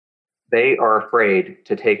they are afraid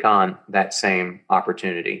to take on that same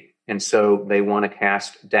opportunity. And so they want to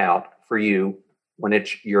cast doubt for you when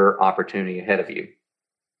it's your opportunity ahead of you.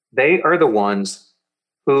 They are the ones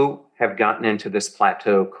who have gotten into this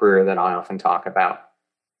plateau career that I often talk about.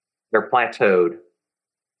 They're plateaued.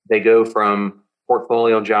 They go from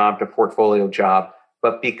portfolio job to portfolio job,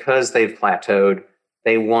 but because they've plateaued,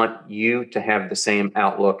 they want you to have the same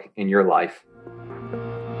outlook in your life.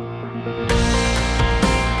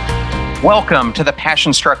 Welcome to the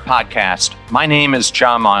Passion Struck podcast. My name is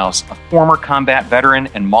John Miles, a former combat veteran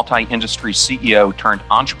and multi-industry CEO turned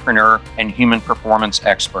entrepreneur and human performance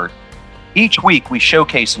expert. Each week, we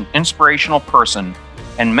showcase an inspirational person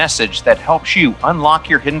and message that helps you unlock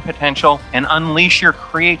your hidden potential and unleash your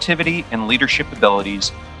creativity and leadership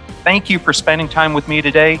abilities. Thank you for spending time with me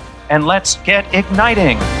today, and let's get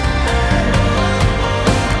igniting.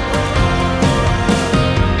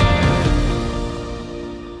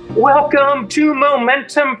 Welcome to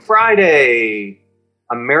Momentum Friday.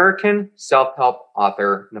 American self-help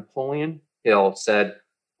author Napoleon Hill said,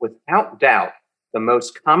 "Without doubt, the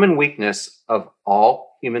most common weakness of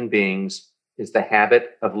all human beings is the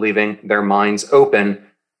habit of leaving their minds open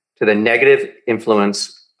to the negative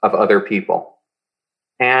influence of other people."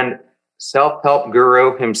 And self-help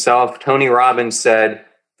guru himself, Tony Robbins, said,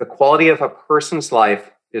 "The quality of a person's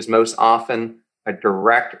life is most often a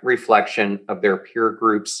direct reflection of their peer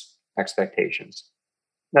group's expectations."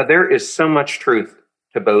 Now, there is so much truth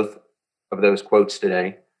to both of those quotes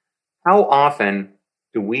today. How often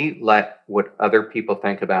do we let what other people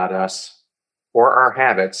think about us or our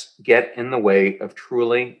habits get in the way of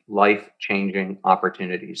truly life-changing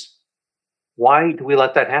opportunities? Why do we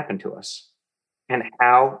let that happen to us? And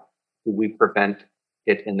how do we prevent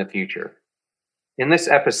it in the future? In this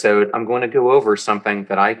episode, I'm going to go over something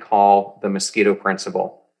that I call the Mosquito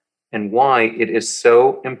principle and why it is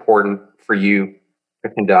so important for you to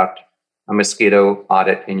conduct a mosquito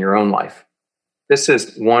audit in your own life. This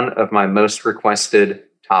is one of my most requested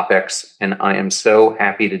topics, and I am so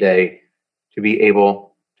happy today to be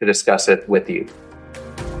able to discuss it with you.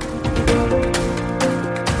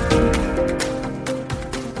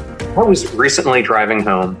 I was recently driving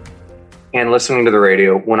home and listening to the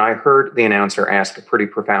radio when I heard the announcer ask a pretty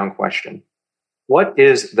profound question. What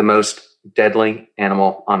is the most deadly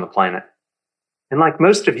animal on the planet? And like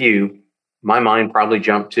most of you, my mind probably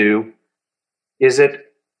jumped to, is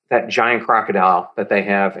it that giant crocodile that they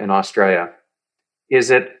have in Australia?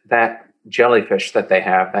 Is it that jellyfish that they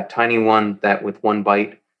have, that tiny one that with one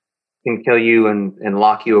bite can kill you and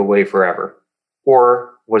lock you away forever?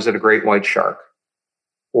 Or was it a great white shark?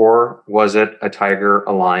 Or was it a tiger,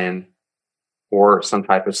 a lion, or some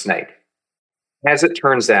type of snake? As it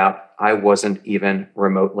turns out, I wasn't even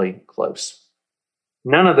remotely close.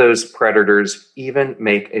 None of those predators even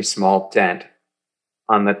make a small dent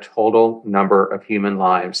on the total number of human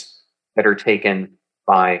lives that are taken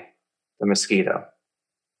by the mosquito.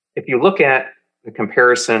 If you look at the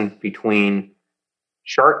comparison between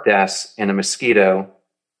shark deaths and a mosquito,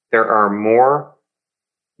 there are more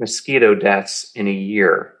mosquito deaths in a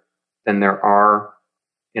year than there are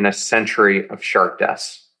in a century of shark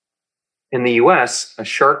deaths. In the US, a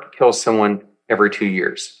shark kills someone every 2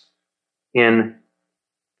 years. In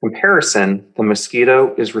comparison, the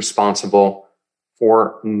mosquito is responsible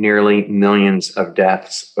for nearly millions of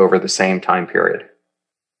deaths over the same time period.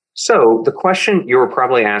 So the question you were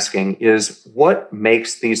probably asking is, what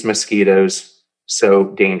makes these mosquitoes so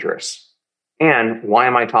dangerous? And why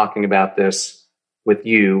am I talking about this with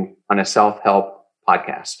you on a self-help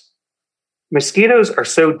podcast? Mosquitoes are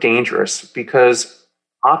so dangerous because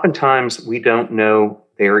oftentimes we don't know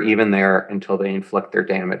they are even there until they inflict their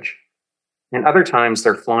damage. And other times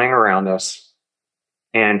they're flying around us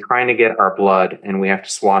and trying to get our blood, and we have to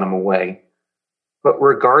swat them away. But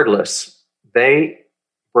regardless, they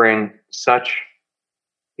bring such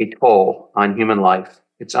a toll on human life.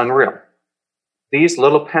 It's unreal. These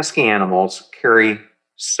little pesky animals carry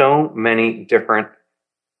so many different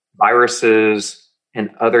viruses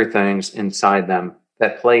and other things inside them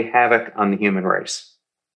that play havoc on the human race.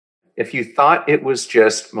 If you thought it was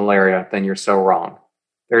just malaria, then you're so wrong.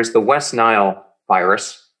 There's the West Nile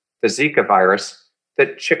virus, the Zika virus, the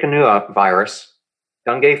chikungunya virus,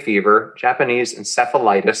 dengue fever, Japanese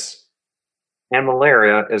encephalitis, and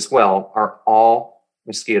malaria as well are all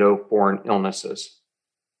mosquito-borne illnesses.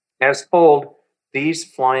 As told, these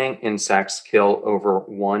flying insects kill over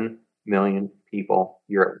 1 million people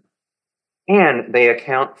yearly. And they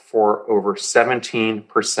account for over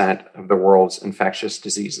 17% of the world's infectious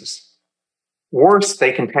diseases. Worse,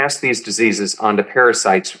 they can pass these diseases on to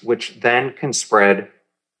parasites, which then can spread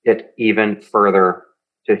it even further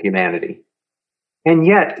to humanity. And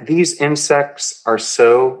yet, these insects are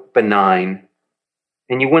so benign,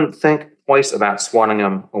 and you wouldn't think twice about swatting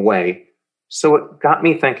them away. So it got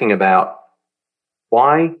me thinking about,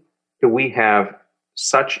 why do we have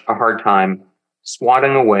such a hard time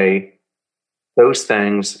swatting away those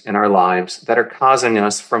things in our lives that are causing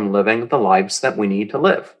us from living the lives that we need to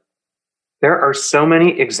live? There are so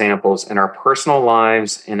many examples in our personal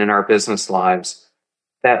lives and in our business lives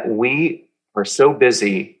that we are so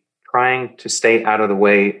busy trying to stay out of the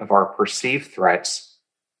way of our perceived threats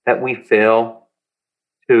that we fail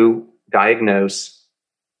to diagnose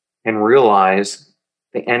and realize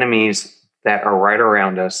the enemies that are right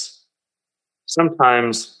around us,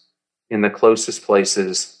 sometimes in the closest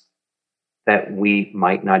places that we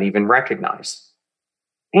might not even recognize.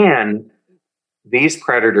 And these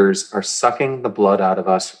predators are sucking the blood out of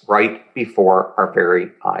us right before our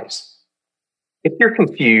very eyes. If you're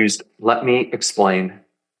confused, let me explain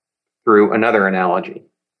through another analogy.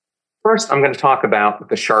 First, I'm going to talk about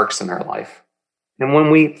the sharks in our life. And when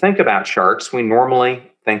we think about sharks, we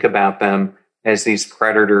normally think about them as these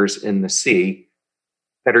predators in the sea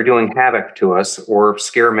that are doing havoc to us or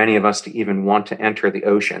scare many of us to even want to enter the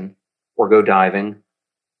ocean or go diving,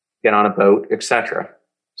 get on a boat, etc.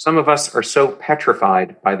 Some of us are so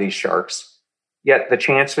petrified by these sharks, yet the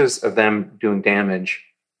chances of them doing damage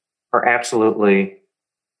are absolutely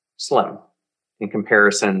slim in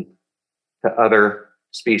comparison to other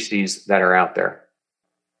species that are out there.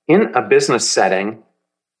 In a business setting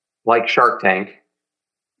like Shark Tank,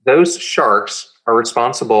 those sharks are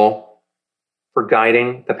responsible for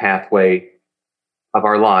guiding the pathway of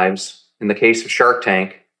our lives. In the case of Shark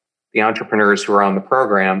Tank, the entrepreneurs who are on the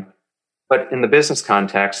program. But in the business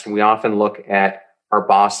context, we often look at our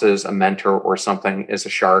bosses, a mentor, or something as a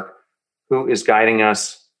shark who is guiding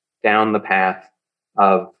us down the path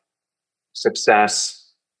of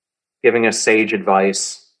success, giving us sage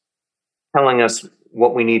advice, telling us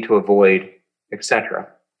what we need to avoid, etc.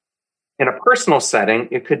 In a personal setting,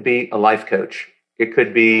 it could be a life coach. It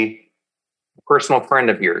could be a personal friend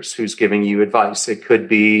of yours who's giving you advice. It could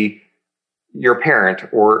be your parent,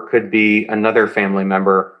 or it could be another family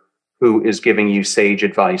member who is giving you sage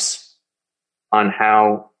advice on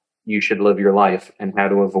how you should live your life and how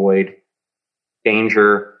to avoid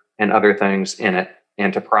danger and other things in it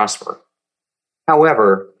and to prosper.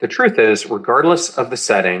 However, the truth is, regardless of the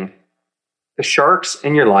setting, the sharks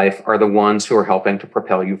in your life are the ones who are helping to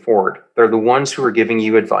propel you forward. They're the ones who are giving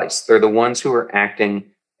you advice. They're the ones who are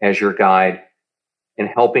acting as your guide and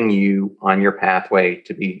helping you on your pathway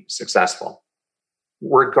to be successful.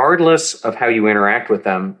 Regardless of how you interact with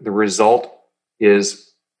them, the result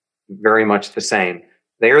is very much the same.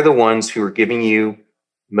 They are the ones who are giving you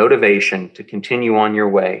motivation to continue on your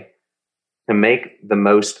way, to make the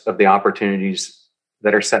most of the opportunities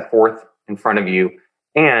that are set forth in front of you,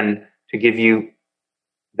 and to give you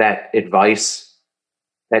that advice,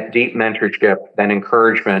 that deep mentorship, that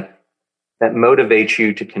encouragement that motivates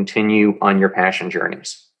you to continue on your passion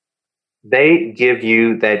journeys. They give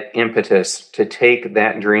you that impetus to take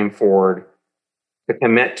that dream forward, to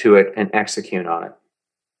commit to it and execute on it.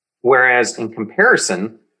 Whereas in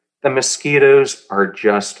comparison, the mosquitoes are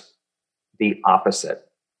just the opposite.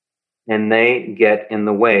 And they get in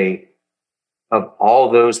the way of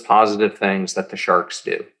all those positive things that the sharks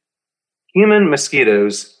do. Human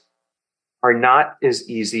mosquitoes are not as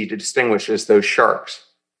easy to distinguish as those sharks.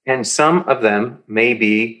 And some of them may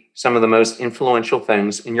be some of the most influential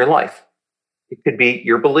things in your life. It could be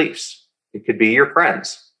your beliefs. It could be your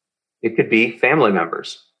friends. It could be family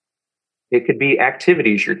members. It could be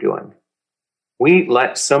activities you're doing. We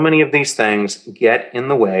let so many of these things get in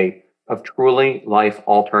the way of truly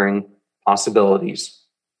life-altering possibilities.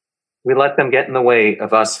 We let them get in the way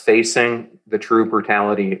of us facing the true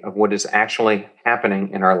brutality of what is actually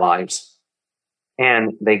happening in our lives.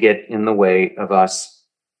 And they get in the way of us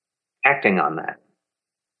acting on that.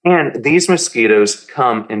 And these mosquitoes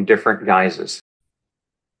come in different guises.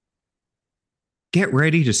 Get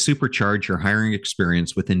ready to supercharge your hiring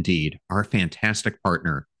experience with Indeed, our fantastic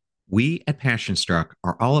partner. We at PassionStruck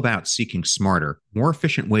are all about seeking smarter, more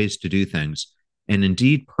efficient ways to do things, and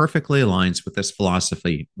Indeed perfectly aligns with this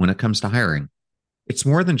philosophy when it comes to hiring. It's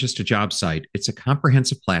more than just a job site, it's a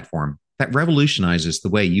comprehensive platform that revolutionizes the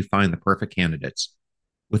way you find the perfect candidates.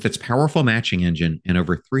 With its powerful matching engine and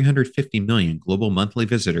over 350 million global monthly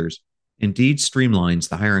visitors, Indeed streamlines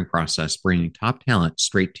the hiring process, bringing top talent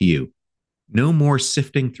straight to you. No more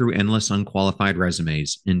sifting through endless unqualified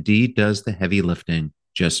resumes. Indeed does the heavy lifting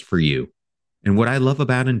just for you. And what I love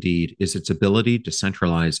about Indeed is its ability to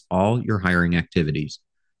centralize all your hiring activities,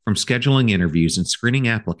 from scheduling interviews and screening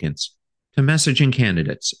applicants to messaging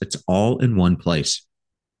candidates. It's all in one place.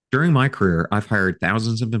 During my career, I've hired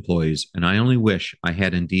thousands of employees, and I only wish I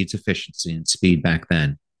had Indeed's efficiency and speed back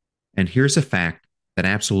then. And here's a fact that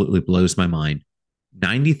absolutely blows my mind: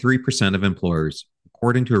 93% of employers,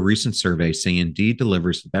 according to a recent survey, say Indeed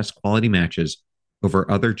delivers the best quality matches over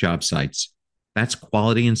other job sites. That's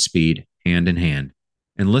quality and speed hand in hand.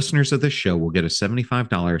 And listeners of this show will get a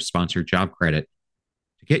 $75 sponsored job credit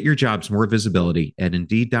to get your jobs more visibility at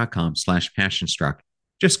Indeed.com/passionstruck.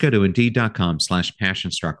 Just go to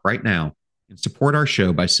Indeed.com/passionstruck right now and support our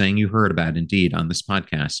show by saying you heard about Indeed on this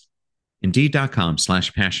podcast.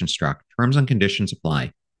 Indeed.com/passionstruck. Terms and conditions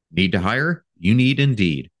apply. Need to hire? You need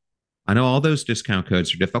Indeed. I know all those discount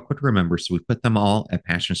codes are difficult to remember, so we put them all at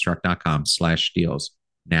passionstruck.com/deals.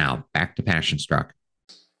 Now, back to Passionstruck.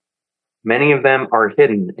 Many of them are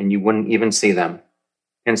hidden and you wouldn't even see them.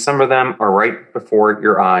 And some of them are right before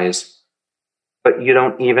your eyes, but you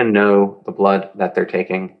don't even know the blood that they're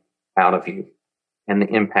taking out of you and the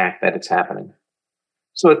impact that it's happening.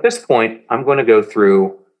 So at this point, I'm going to go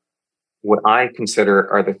through what I consider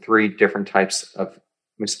are the three different types of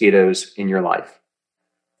mosquitoes in your life.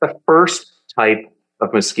 The first type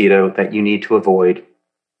of mosquito that you need to avoid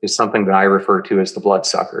is something that I refer to as the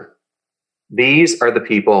bloodsucker. These are the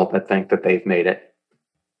people that think that they've made it.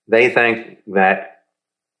 They think that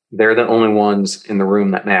they're the only ones in the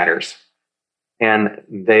room that matters. And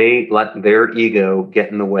they let their ego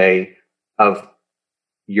get in the way of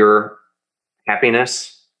your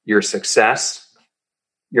happiness, your success,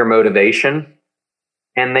 your motivation,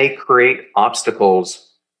 and they create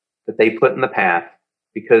obstacles that they put in the path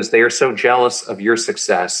because they are so jealous of your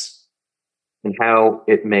success and how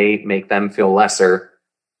it may make them feel lesser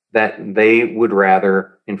that they would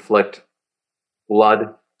rather inflict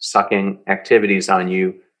blood-sucking activities on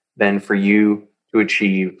you than for you to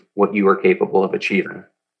achieve what you are capable of achieving.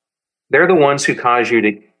 They're the ones who cause you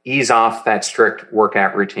to ease off that strict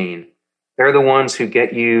workout routine. They're the ones who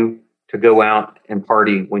get you to go out and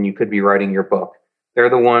party when you could be writing your book. They're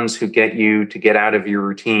the ones who get you to get out of your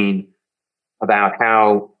routine about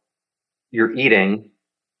how you're eating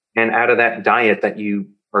and out of that diet that you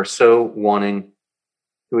are so wanting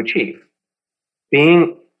to achieve.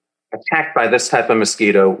 Being attacked by this type of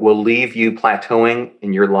mosquito will leave you plateauing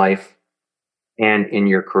in your life and in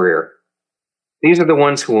your career. These are the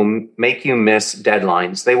ones who will make you miss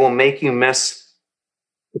deadlines. They will make you miss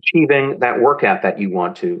achieving that workout that you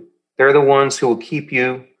want to. They're the ones who will keep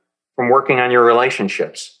you from working on your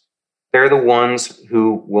relationships. They're the ones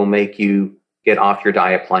who will make you get off your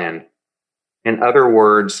diet plan. In other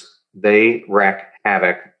words, they wreak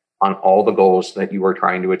havoc on all the goals that you are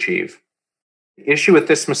trying to achieve. The issue with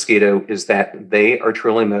this mosquito is that they are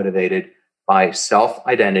truly motivated by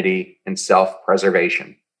self-identity and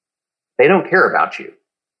self-preservation. They don't care about you.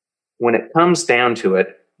 When it comes down to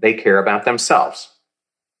it, they care about themselves.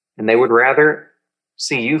 And they would rather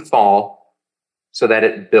see you fall so that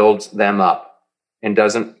it builds them up and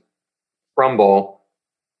doesn't crumble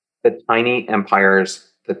the tiny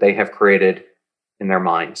empires that they have created in their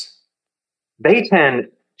minds. They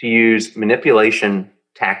tend to use manipulation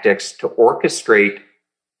tactics to orchestrate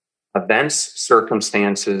events,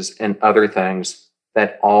 circumstances, and other things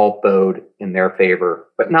that all bode in their favor,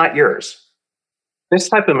 but not yours. This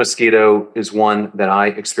type of mosquito is one that I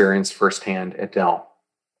experienced firsthand at Dell,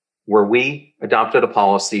 where we adopted a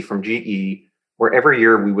policy from GE where every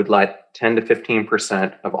year we would let 10 to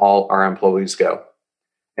 15% of all our employees go.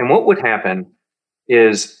 And what would happen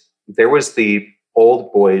is there was the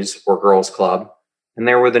old boys or girls club, and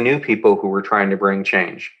there were the new people who were trying to bring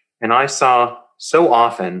change. And I saw so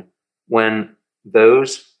often when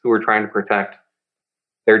those who were trying to protect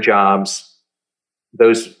their jobs,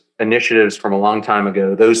 those initiatives from a long time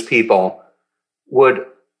ago, those people would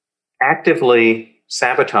actively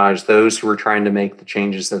sabotage those who were trying to make the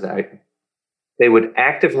changes that they would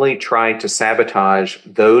actively try to sabotage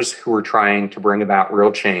those who were trying to bring about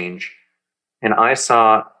real change. And I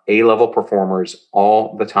saw A-level performers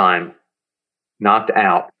all the time knocked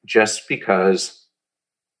out just because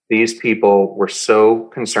these people were so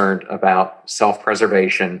concerned about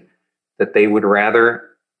self-preservation that they would rather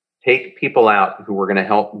take people out who were going to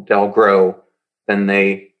help Dell grow than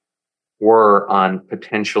they were on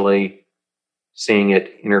potentially seeing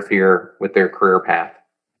it interfere with their career path.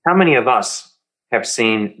 How many of us have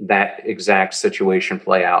seen that exact situation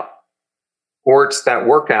play out? Or it's that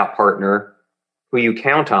workout partner who you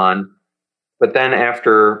count on, but then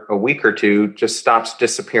after a week or two just stops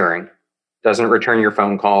disappearing, doesn't return your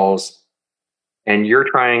phone calls, and you're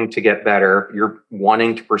trying to get better, you're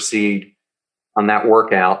wanting to proceed on that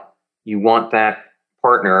workout, you want that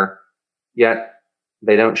partner, yet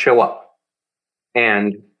they don't show up.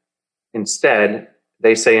 And instead,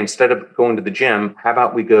 they say, instead of going to the gym, how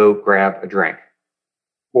about we go grab a drink?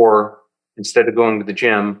 Or instead of going to the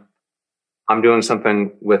gym, I'm doing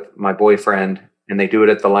something with my boyfriend, and they do it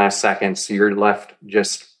at the last second. So you're left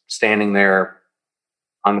just standing there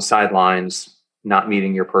on the sidelines, not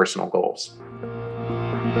meeting your personal goals.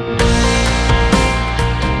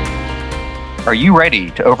 Are you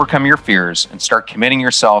ready to overcome your fears and start committing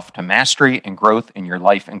yourself to mastery and growth in your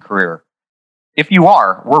life and career? If you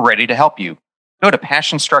are, we're ready to help you. Go to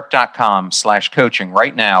passionstruck.com/coaching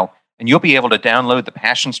right now, and you'll be able to download the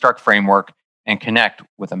Passion Struck framework and connect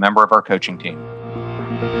with a member of our coaching team.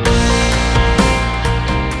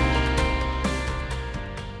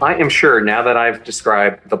 I am sure now that I've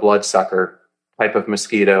described the bloodsucker type of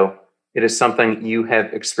mosquito, it is something you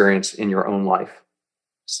have experienced in your own life.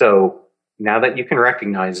 So now that you can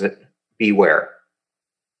recognize it, beware.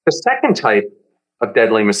 The second type of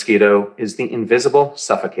deadly mosquito is the invisible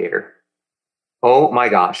suffocator. Oh my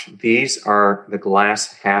gosh, these are the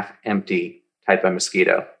glass half empty type of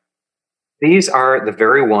mosquito. These are the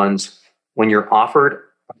very ones when you're offered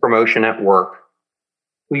a promotion at work,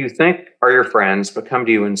 who you think are your friends, but come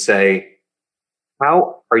to you and say,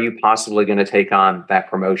 how are you possibly going to take on that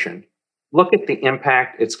promotion? Look at the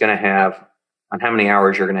impact it's going to have on how many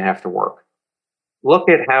hours you're going to have to work. Look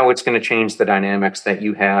at how it's going to change the dynamics that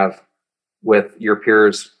you have with your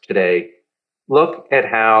peers today. Look at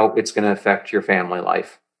how it's going to affect your family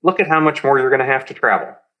life. Look at how much more you're going to have to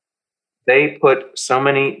travel. They put so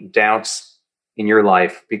many doubts in your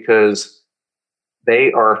life because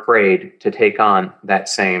they are afraid to take on that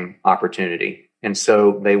same opportunity. And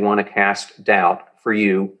so they want to cast doubt for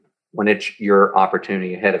you when it's your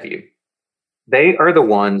opportunity ahead of you. They are the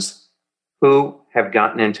ones who have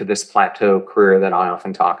gotten into this plateau career that I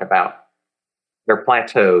often talk about. They're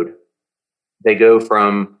plateaued. They go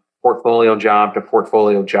from portfolio job to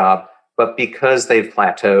portfolio job, but because they've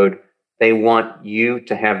plateaued, they want you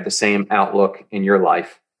to have the same outlook in your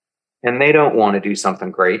life. And they don't want to do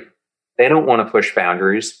something great. They don't want to push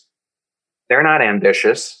boundaries. They're not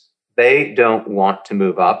ambitious. They don't want to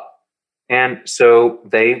move up. And so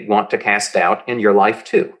they want to cast doubt in your life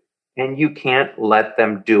too. And you can't let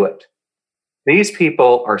them do it. These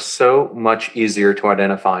people are so much easier to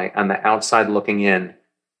identify on the outside looking in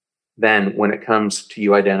than when it comes to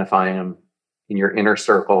you identifying them in your inner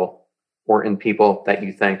circle or in people that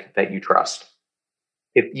you think that you trust.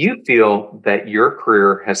 If you feel that your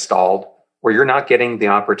career has stalled or you're not getting the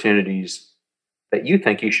opportunities that you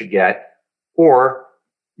think you should get, or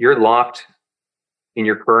you're locked in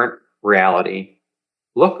your current reality,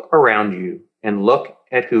 look around you and look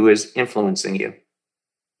at who is influencing you.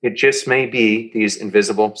 It just may be these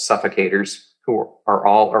invisible suffocators who are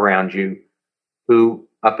all around you, who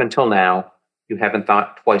up until now you haven't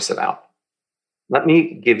thought twice about. Let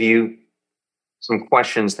me give you some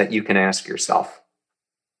questions that you can ask yourself.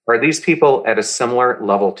 Are these people at a similar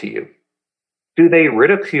level to you? Do they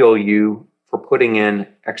ridicule you for putting in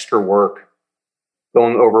extra work,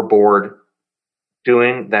 going overboard,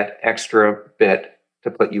 doing that extra bit to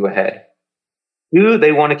put you ahead? Do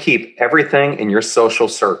they want to keep everything in your social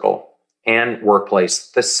circle and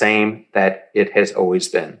workplace the same that it has always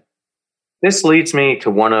been? This leads me to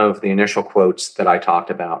one of the initial quotes that I talked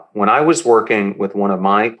about. When I was working with one of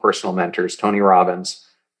my personal mentors, Tony Robbins,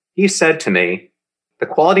 he said to me, the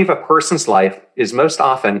quality of a person's life is most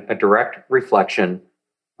often a direct reflection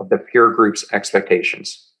of the peer group's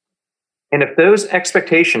expectations. And if those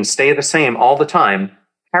expectations stay the same all the time,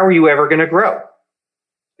 how are you ever going to grow?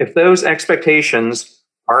 If those expectations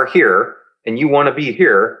are here and you want to be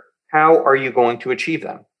here, how are you going to achieve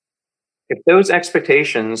them? If those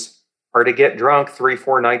expectations are to get drunk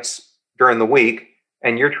 3-4 nights during the week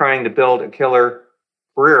and you're trying to build a killer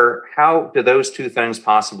career, how do those two things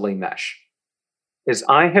possibly mesh? As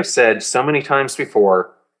I have said so many times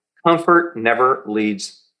before, comfort never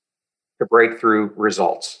leads to breakthrough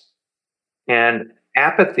results. And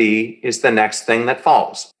apathy is the next thing that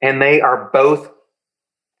follows. And they are both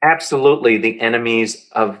absolutely the enemies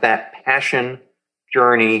of that passion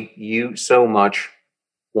journey you so much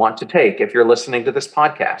want to take if you're listening to this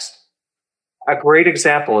podcast. A great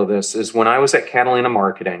example of this is when I was at Catalina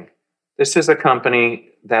Marketing. This is a company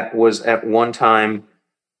that was at one time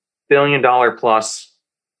 $1 billion plus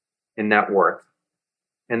in net worth.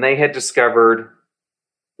 And they had discovered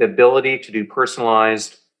the ability to do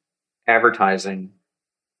personalized advertising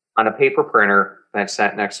on a paper printer that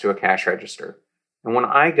sat next to a cash register. And when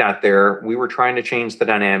I got there, we were trying to change the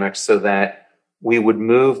dynamics so that we would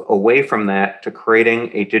move away from that to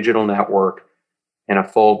creating a digital network and a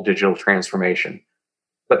full digital transformation.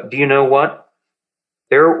 But do you know what?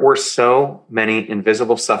 There were so many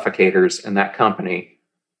invisible suffocators in that company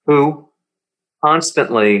who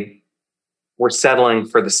constantly were settling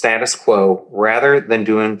for the status quo rather than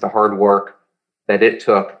doing the hard work that it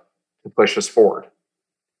took to push us forward.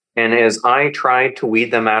 And as I tried to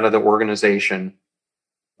weed them out of the organization,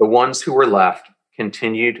 the ones who were left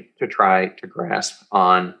continued to try to grasp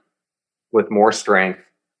on with more strength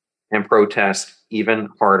and protest even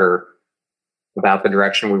harder about the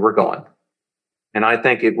direction we were going. And I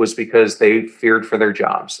think it was because they feared for their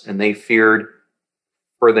jobs and they feared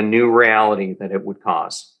for the new reality that it would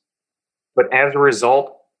cause. But as a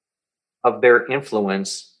result of their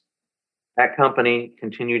influence, that company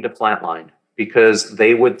continued to flatline because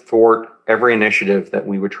they would thwart every initiative that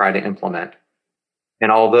we would try to implement.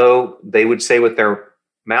 And although they would say with their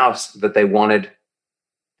mouths that they wanted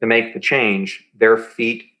to make the change, their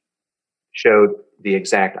feet showed the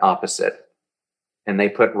exact opposite. And they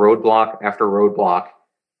put roadblock after roadblock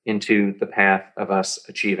into the path of us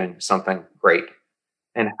achieving something great.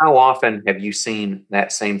 And how often have you seen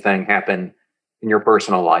that same thing happen in your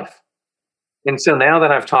personal life? And so now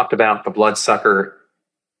that I've talked about the bloodsucker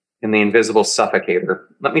and the invisible suffocator,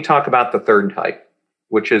 let me talk about the third type,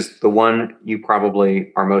 which is the one you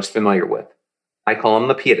probably are most familiar with. I call them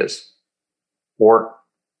the PITAs, or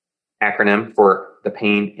acronym for the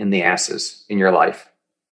pain in the asses in your life.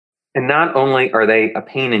 And not only are they a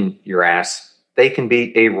pain in your ass, they can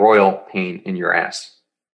be a royal pain in your ass.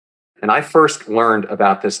 And I first learned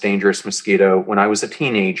about this dangerous mosquito when I was a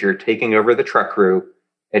teenager taking over the truck crew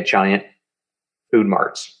at giant food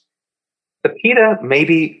marts. The PITA may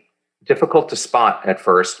be difficult to spot at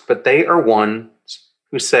first, but they are ones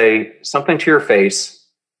who say something to your face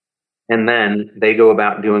and then they go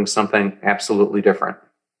about doing something absolutely different.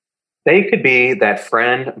 They could be that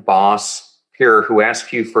friend, boss, peer who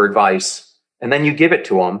asks you for advice and then you give it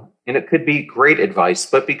to them, and it could be great advice,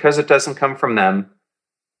 but because it doesn't come from them,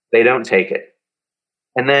 they don't take it.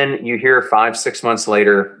 And then you hear 5-6 months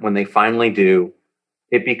later, when they finally do,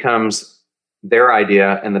 it becomes their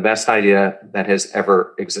idea and the best idea that has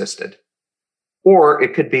ever existed. Or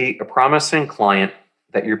it could be a promising client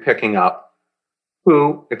that you're picking up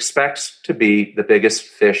who expects to be the biggest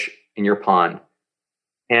fish in your pond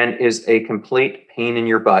and is a complete pain in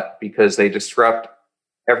your butt because they disrupt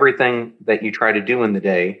everything that you try to do in the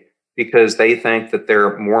day because they think that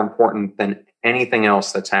they're more important than anything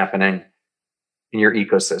else that's happening in your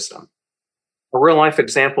ecosystem. A real life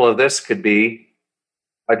example of this could be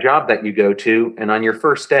a job that you go to, and on your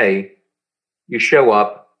first day, you show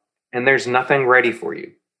up and there's nothing ready for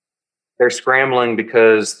you. They're scrambling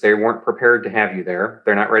because they weren't prepared to have you there.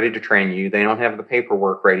 They're not ready to train you. They don't have the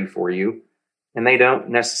paperwork ready for you, and they don't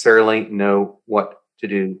necessarily know what to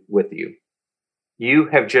do with you. You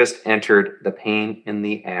have just entered the pain in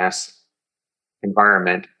the ass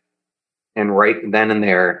environment. And right then and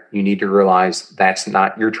there, you need to realize that's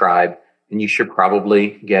not your tribe, and you should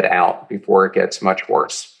probably get out before it gets much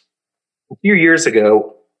worse. A few years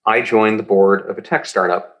ago, I joined the board of a tech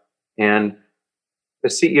startup, and the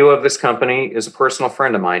CEO of this company is a personal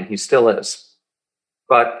friend of mine. He still is.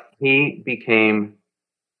 But he became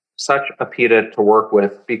such a PITA to work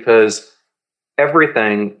with because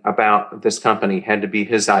everything about this company had to be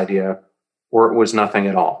his idea or it was nothing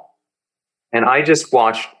at all. And I just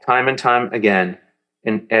watched time and time again,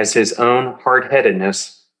 and as his own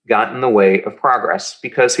hard-headedness got in the way of progress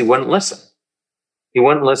because he wouldn't listen. He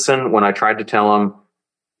wouldn't listen when I tried to tell him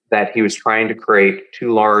that he was trying to create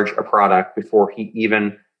too large a product before he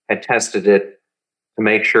even had tested it to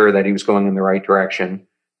make sure that he was going in the right direction.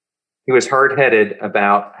 He was hard-headed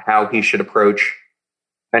about how he should approach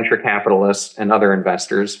venture capitalists and other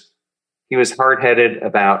investors. He was hard-headed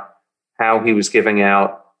about how he was giving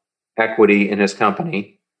out equity in his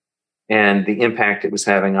company and the impact it was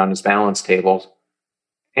having on his balance tables.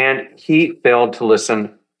 And he failed to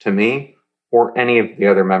listen to me or any of the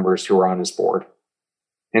other members who were on his board.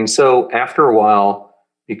 And so after a while,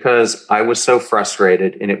 because I was so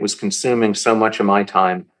frustrated and it was consuming so much of my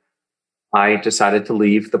time, I decided to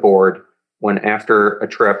leave the board when after a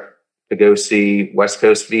trip to go see West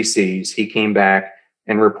Coast VCs, he came back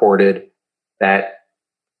and reported that,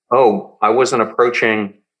 oh, I wasn't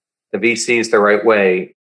approaching the VCs the right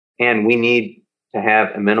way, and we need to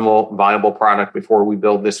have a minimal viable product before we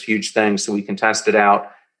build this huge thing so we can test it out,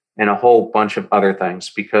 and a whole bunch of other things,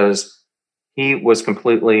 because he was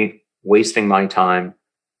completely wasting my time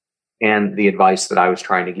and the advice that I was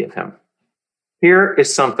trying to give him. Here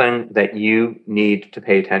is something that you need to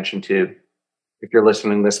pay attention to if you're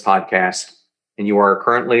listening to this podcast and you are a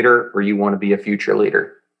current leader or you want to be a future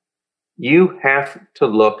leader. You have to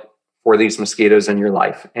look for these mosquitoes in your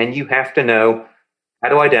life, and you have to know how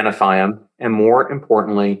to identify them, and more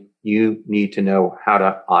importantly, you need to know how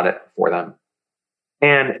to audit for them.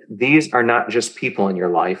 And these are not just people in your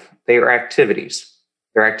life, they are activities.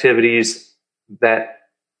 They're activities that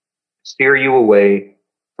steer you away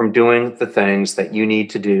from doing the things that you need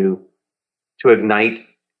to do to ignite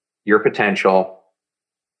your potential,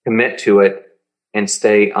 commit to it, and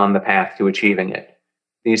stay on the path to achieving it.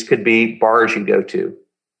 These could be bars you go to.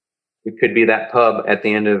 It could be that pub at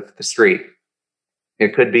the end of the street.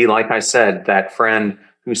 It could be, like I said, that friend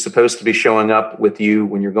who's supposed to be showing up with you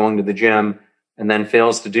when you're going to the gym and then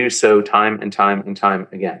fails to do so time and time and time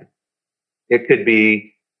again. It could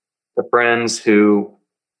be the friends who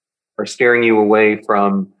are steering you away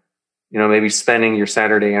from, maybe spending your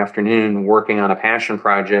Saturday afternoon working on a passion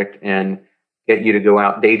project and get you to go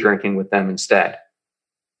out day drinking with them instead.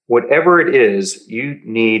 Whatever it is, you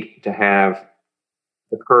need to have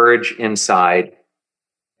the courage inside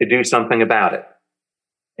to do something about it.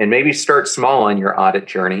 And maybe start small on your audit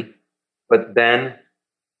journey, but then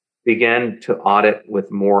begin to audit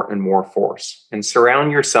with more and more force. And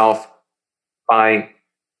surround yourself by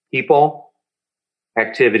people,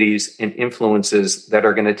 activities, and influences that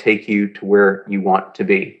are going to take you to where you want to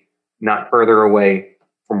be, not further away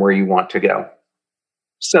from where you want to go.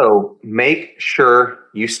 So make sure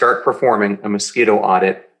you start performing a mosquito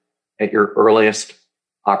audit at your earliest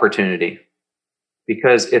opportunity,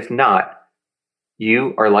 because if not,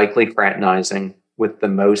 you are likely fraternizing with the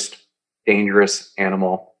most dangerous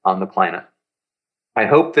animal on the planet. I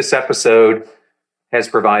hope this episode has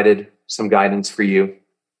provided some guidance for you,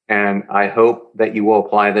 and I hope that you will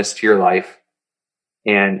apply this to your life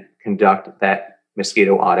and conduct that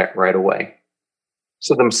mosquito audit right away.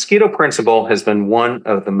 So the mosquito principle has been one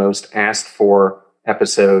of the most asked for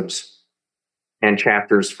episodes and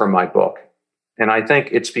chapters from my book. And I think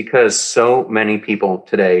it's because so many people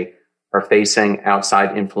today are facing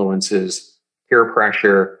outside influences, peer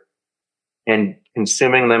pressure, and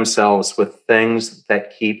consuming themselves with things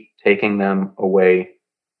that keep taking them away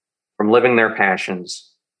from living their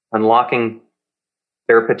passions, unlocking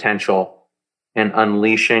their potential, and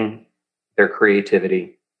unleashing their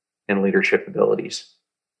creativity and leadership abilities.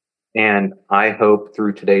 And I hope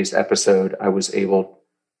through today's episode, I was able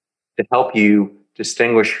to help you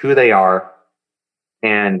distinguish who they are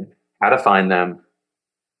and how to find them,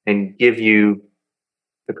 and give you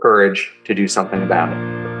the courage to do something about it.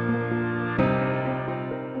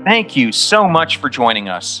 Thank you so much for joining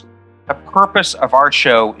us. The purpose of our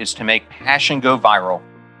show is to make passion go viral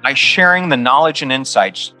by sharing the knowledge and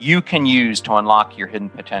insights you can use to unlock your hidden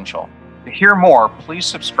potential. To hear more, please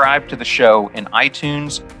subscribe to the show in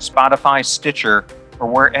iTunes, Spotify, Stitcher, or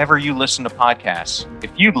wherever you listen to podcasts. If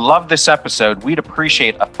you love this episode, we'd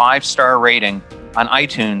appreciate a 5-star rating on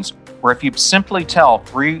iTunes, where if you simply tell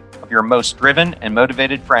 3 of your most driven and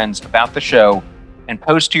motivated friends about the show and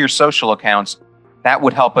post to your social accounts, that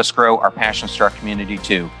would help us grow our Passion Struck community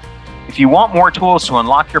too. If you want more tools to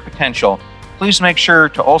unlock your potential, please make sure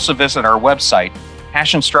to also visit our website,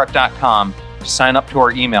 passionstruck.com, to sign up to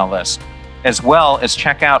our email list, as well as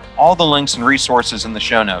check out all the links and resources in the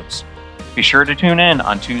show notes. Be sure to tune in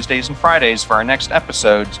on Tuesdays and Fridays for our next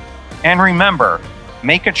episodes. And remember,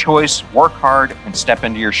 make a choice, work hard, and step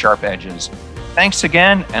into your sharp edges. Thanks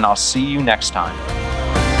again, and I'll see you next time.